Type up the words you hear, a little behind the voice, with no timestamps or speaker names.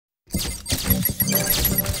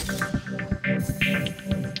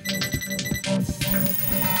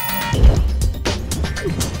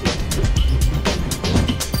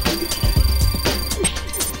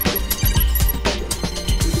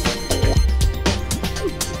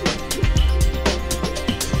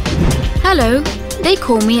Hello, they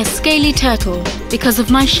call me a scaly turtle because of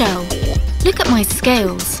my shell. Look at my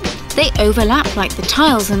scales. They overlap like the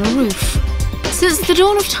tiles in a roof. Since the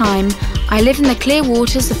dawn of time, I live in the clear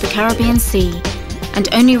waters of the Caribbean Sea and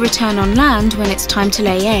only return on land when it's time to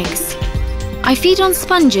lay eggs. I feed on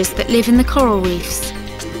sponges that live in the coral reefs.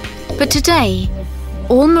 But today,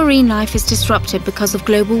 all marine life is disrupted because of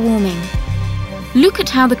global warming. Look at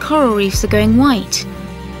how the coral reefs are going white.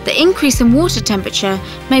 The increase in water temperature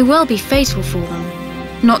may well be fatal for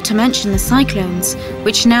them. Not to mention the cyclones,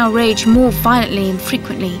 which now rage more violently and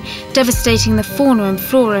frequently, devastating the fauna and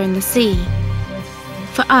flora in the sea.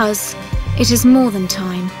 For us, it is more than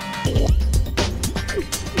time.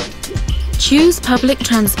 Choose public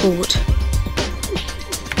transport.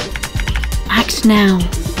 Act now.